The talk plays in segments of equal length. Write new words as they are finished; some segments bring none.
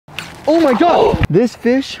Oh my God. This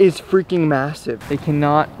fish is freaking massive. They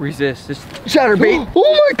cannot resist this chatterbait.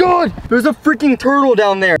 Oh my God. There's a freaking turtle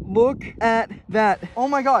down there. Look at that. Oh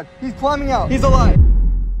my God. He's climbing out. He's alive.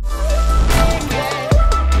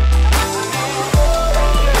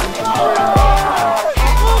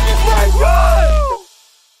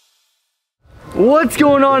 What's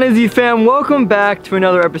going on, Izzy fam? Welcome back to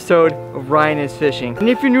another episode of Ryan is Fishing. And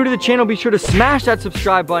if you're new to the channel, be sure to smash that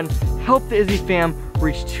subscribe button. Help the Izzy fam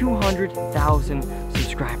reach 200,000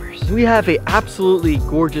 subscribers. We have an absolutely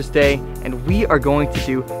gorgeous day and we are going to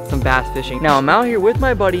do some bass fishing. Now I'm out here with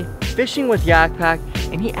my buddy, fishing with Yak Pack,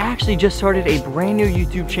 and he actually just started a brand new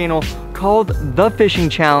YouTube channel called The Fishing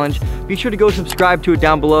Challenge. Be sure to go subscribe to it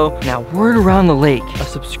down below. Now, word around the lake, a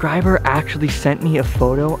subscriber actually sent me a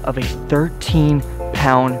photo of a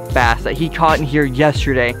 13-pound bass that he caught in here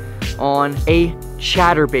yesterday on a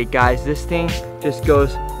chatterbait, guys. This thing just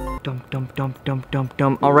goes dump, dump, dump, dump, dump,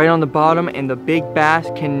 dump, all right on the bottom, and the big bass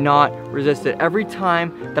cannot resist it. Every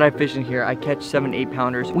time that I fish in here, I catch 7, 8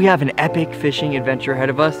 pounders. We have an epic fishing adventure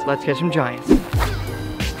ahead of us. Let's catch some giants.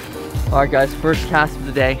 All right, guys, first cast of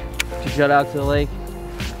the day. Just got out to the lake.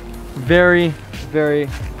 Very, very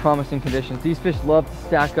promising conditions. These fish love to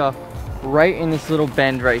stack up right in this little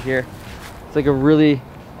bend right here. It's like a really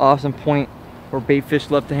awesome point where bait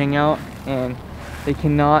fish love to hang out, and they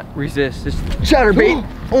cannot resist this chatterbait.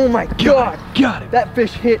 Oh my God. Got it. That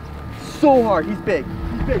fish hit so hard. He's big.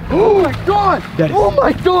 He's big. Oh my God. Oh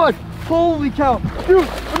my God. Holy cow. Dude,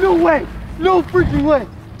 no way. No freaking way.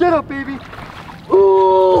 Get up, baby.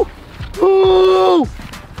 Ooh. Ooh.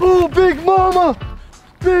 Oh, big mama.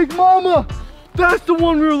 Big mama. That's the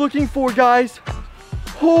one we were looking for, guys.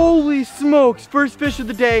 Holy smokes. First fish of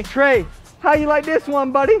the day. Trey, how you like this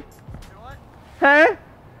one, buddy? You know what? Huh?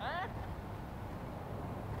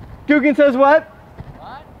 Dugan says what?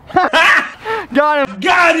 What? Got him.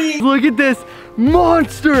 Got him. Look at this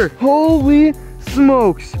monster. Holy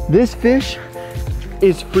smokes. This fish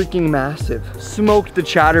is freaking massive. Smoked the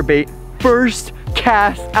chatterbait. First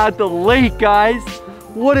cast at the lake, guys.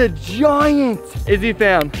 What a giant. Izzy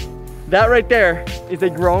fam, that right there is a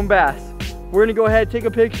grown bass. We're gonna go ahead, take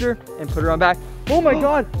a picture, and put her on back. Oh my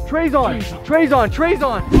God, Trey's on. Trey's on. Trey's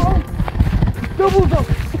on. Oh. Doubled up.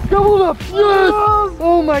 Doubled up. Yes.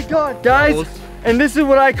 Oh my God. Guys, and this is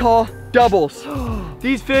what I call doubles.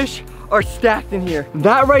 These fish are stacked in here.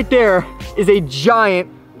 That right there is a giant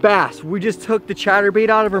bass. We just took the chatterbait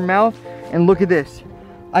out of her mouth, and look at this.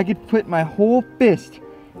 I could put my whole fist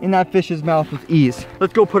in that fish's mouth with ease.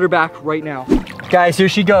 Let's go put her back right now. Guys, here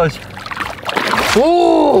she goes.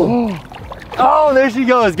 Oh, oh, there she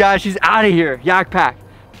goes, guys. She's out of here. Yak Pack.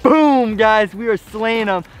 Boom, guys. We are slaying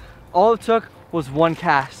them. All it took was one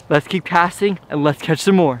cast. Let's keep casting and let's catch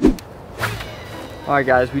some more. All right,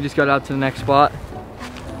 guys, we just got out to the next spot,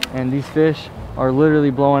 and these fish are literally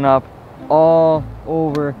blowing up all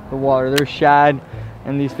over the water. They're shad,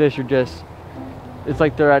 and these fish are just, it's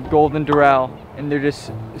like they're at Golden Doral, and they're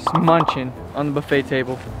just munching on the buffet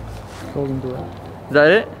table. Golden Doral. Is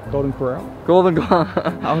that it? Golden Corral. Golden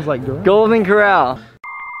I was like, Doral? Golden Corral.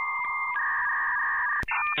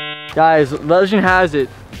 Guys, legend has it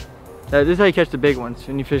that this is how you catch the big ones,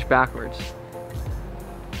 when you fish backwards.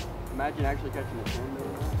 Imagine actually catching a 10.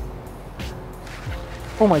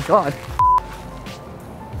 Oh my God.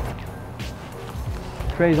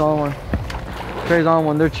 Trey's on one. Trey's on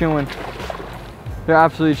one. They're chewing. They're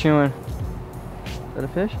absolutely chewing. Is that a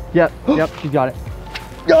fish? Yep. Yep. She's got it.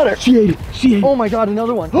 Got her. She ate it. She ate it. Oh my God.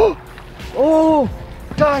 Another one. Oh,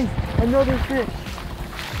 guys, another fish.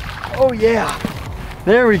 Oh yeah.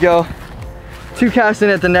 There we go. 2 casts in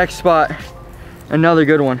at the next spot. Another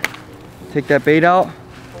good one. Take that bait out.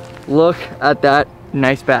 Look at that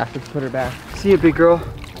nice bass. Let's put her back. See it, big girl.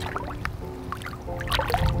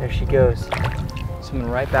 There she goes. Swimming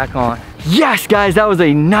right back on. Yes, guys, that was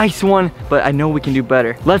a nice one, but I know we can do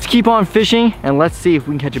better. Let's keep on fishing and let's see if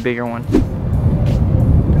we can catch a bigger one.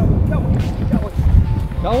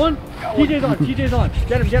 Got one? TJ's on. TJ's on.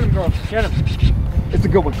 Get him, girl. Get him. It's a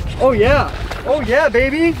good one. Oh yeah. Oh yeah,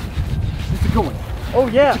 baby. It's a good one. Oh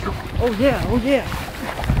yeah. Oh yeah. Oh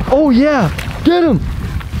yeah. Oh yeah. Get him.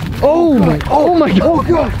 Oh my. Oh my God. Oh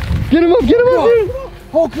God. Get him up. Get him up, dude.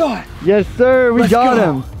 Oh God. Yes, sir. We got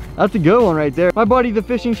go. him. That's a good one right there. My buddy, the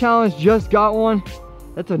Fishing Challenge, just got one.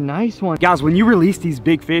 That's a nice one. Guys, when you release these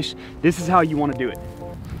big fish, this is how you want to do it.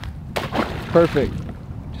 Perfect.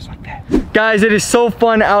 Just like that. Guys, it is so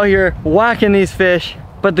fun out here whacking these fish,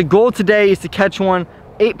 but the goal today is to catch one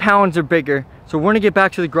 8 pounds or bigger. So we're gonna get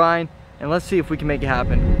back to the grind and let's see if we can make it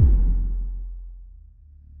happen.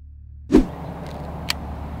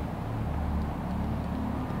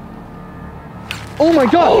 Oh my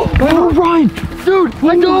God. Oh, Ryan. Dude,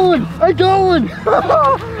 I got one. I got one.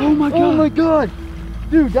 Oh my God. Oh my God.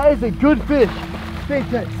 Dude, that is a good fish. Stay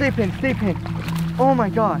pinned, stay pinned. Oh my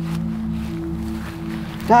God.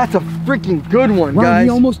 That's a freaking good one, Ryan, guys. he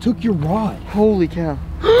almost took your rod. Holy cow.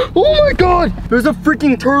 Oh my God. There's a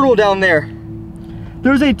freaking turtle down there.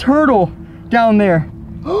 There's a turtle down there.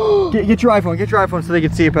 Get your iPhone so they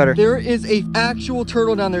can see it better. There is a actual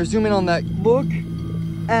turtle down there. Zoom in on that. Look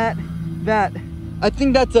at that. I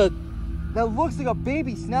think that looks like a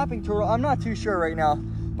baby snapping turtle. I'm not too sure right now,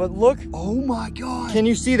 but look. Oh my God. Can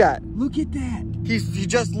you see that? Look at that. He's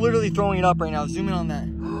just literally throwing it up right now. Zoom in on that.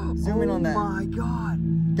 Zoom in on that. Oh my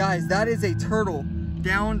God. Guys, that is a turtle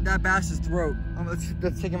down that bass's throat.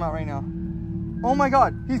 Let's take him out right now. Oh my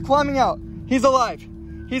God, he's climbing out. He's alive.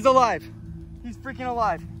 He's alive. He's freaking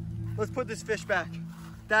alive. Let's put this fish back.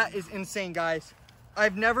 That is insane, guys.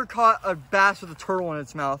 I've never caught a bass with a turtle in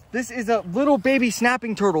its mouth. This is a little baby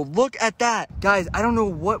snapping turtle. Look at that. Guys, I don't know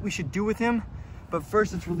what we should do with him, but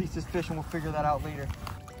first let's release this fish and we'll figure that out later.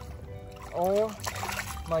 Oh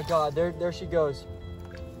my God, there she goes.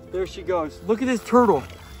 There she goes. Look at this turtle.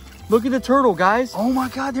 Look at the turtle, guys. Oh my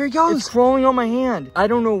God, there he goes. It's crawling on my hand. I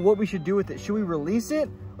don't know what we should do with it. Should we release it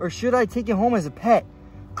or should I take it home as a pet?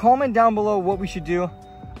 Comment down below what we should do.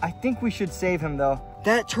 I think we should save him though.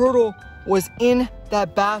 That turtle was in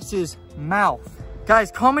that bass's mouth.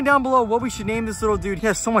 Guys, comment down below what we should name this little dude. He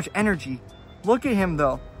has so much energy. Look at him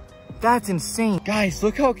though. That's insane. Guys,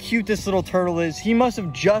 look how cute this little turtle is. He must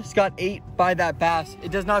have just got ate by that bass.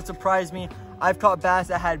 It does not surprise me. I've caught bass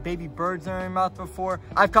that had baby birds in their mouth before.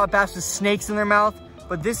 I've caught bass with snakes in their mouth,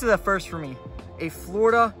 but this is a first for me. A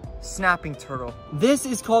Florida snapping turtle. This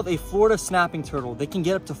is called a Florida snapping turtle. They can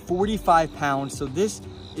get up to 45 pounds, so this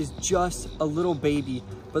is just a little baby.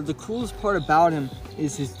 But the coolest part about him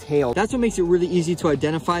is his tail. That's what makes it really easy to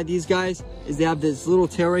identify these guys, is they have this little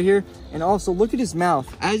tail right here. And also look at his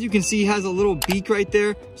mouth. As you can see, he has a little beak right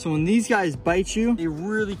there. So when these guys bite you, they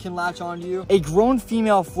really can latch onto you. A grown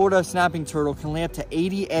female Florida snapping turtle can lay up to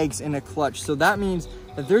 80 eggs in a clutch. So that means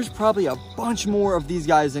that there's probably a bunch more of these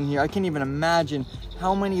guys in here. I can't even imagine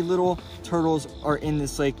how many little turtles are in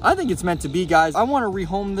this lake. I think it's meant to be, guys. I want to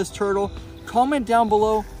rehome this turtle. Comment down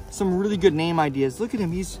below some really good name ideas. Look at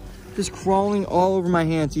him, he's just crawling all over my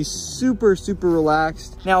hands. He's super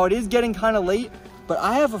relaxed. Now it is getting kind of late, but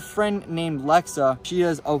I have a friend named Lexa. She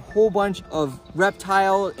does a whole bunch of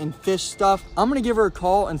reptile and fish stuff. I'm gonna give her a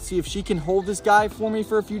call and see if she can hold this guy for me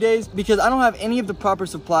for a few days, because I don't have any of the proper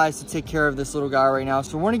supplies to take care of this little guy right now.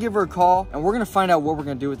 So we're gonna give her a call and we're gonna find out what we're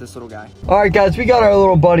gonna do with this little guy. All right guys, we got our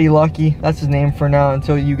little buddy Lucky. That's his name for now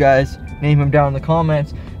until you guys name him down in the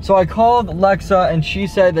comments. So I called Lexa and she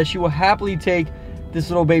said that she will happily take this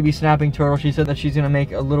little baby snapping turtle. She said that she's gonna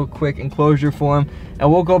make a little quick enclosure for him,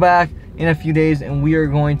 and we'll go back in a few days and we are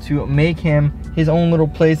going to make him his own little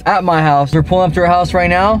place at my house. We're pulling up to her house right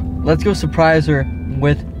now. Let's go surprise her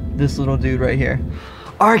with this little dude right here.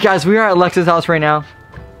 All right guys, we are at Lexa's house right now.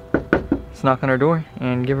 Let's knock on her door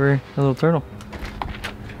and give her a little turtle.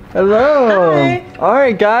 Hello. Hi. All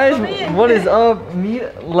right guys, what is up? Meet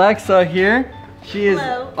Lexa here. She is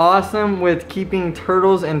awesome with keeping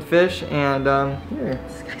turtles and fish, and here.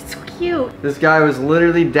 This guy's so cute. This guy was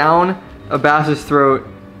literally down a bass's throat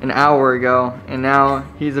an hour ago, and now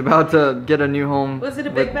he's about to get a new home. Was it a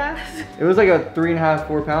big bass? It was like a 3.5,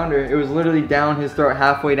 4 pounder. It was literally down his throat,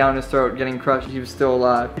 halfway down his throat, getting crushed. He was still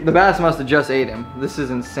alive. The bass must have just ate him. This is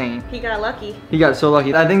insane. He got lucky. He got so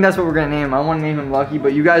lucky. I think that's what we're gonna name him. I want to name him Lucky,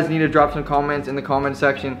 but you guys need to drop some comments in the comment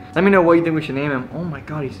section. Let me know what you think we should name him. Oh my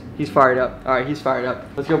God, he's fired up. All right, he's fired up.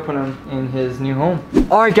 Let's go put him in his new home.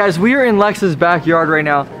 All right, guys, we are in Lexa's backyard right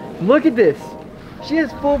now. Look at this. She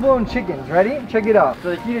has full-blown chickens. Ready? Check it out.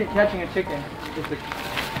 So the key to catching a chicken is the...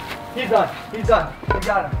 He's done. He's done. We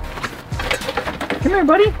got him. Come here,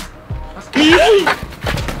 buddy.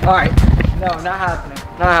 All right. No, not happening.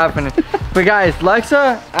 Not happening. But guys,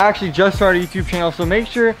 Lexa actually just started a YouTube channel, so make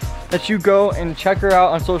sure that you go and check her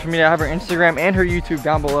out on social media. I have her Instagram and her YouTube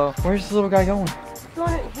down below. Where's this little guy going? He's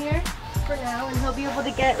going here for now, and he'll be able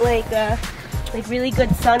to get like really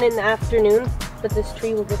good sun in the afternoon. But this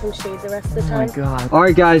tree will give him shade the rest of the time. Oh my God. All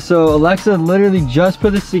right guys, so Alexa literally just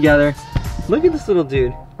put this together. Look at this little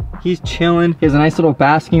dude. He's chilling. He has a nice little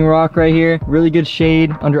basking rock right here. Really good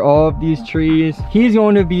shade under all of these trees. He's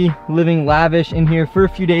going to be living lavish in here for a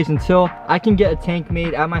few days until I can get a tank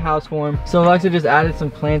made at my house for him. So Alexa just added some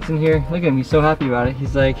plants in here. Look at him, he's so happy about it.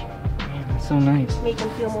 He's like, man, that's so nice. Make him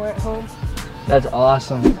feel more at home. That's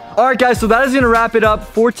awesome. All right guys, so that is gonna wrap it up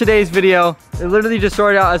for today's video. It literally just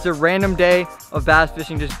started out as a random day of bass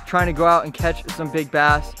fishing, just trying to go out and catch some big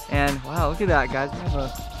bass. And wow, look at that guys. We have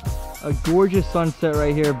a gorgeous sunset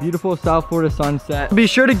right here. Beautiful South Florida sunset. Be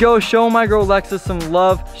sure to go show my girl Lexa some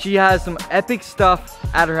love. She has some epic stuff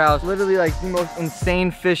at her house. Literally like the most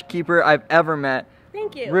insane fish keeper I've ever met.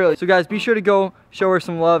 Thank you. Really. So guys, be sure to go show her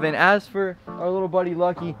some love. And as for our little buddy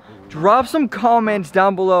Lucky, drop some comments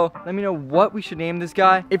down below. Let me know what we should name this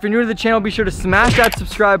guy. If you're new to the channel, be sure to smash that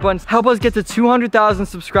subscribe button. Help us get to 200,000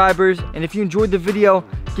 subscribers. And if you enjoyed the video,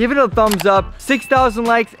 give it a thumbs up. 6,000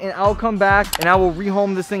 likes and I'll come back and I will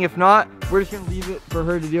rehome this thing. If not, we're just gonna leave it for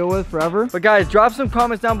her to deal with forever. But guys, drop some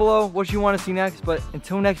comments down below what you want to see next. But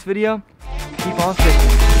until next video, keep on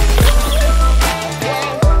fishing.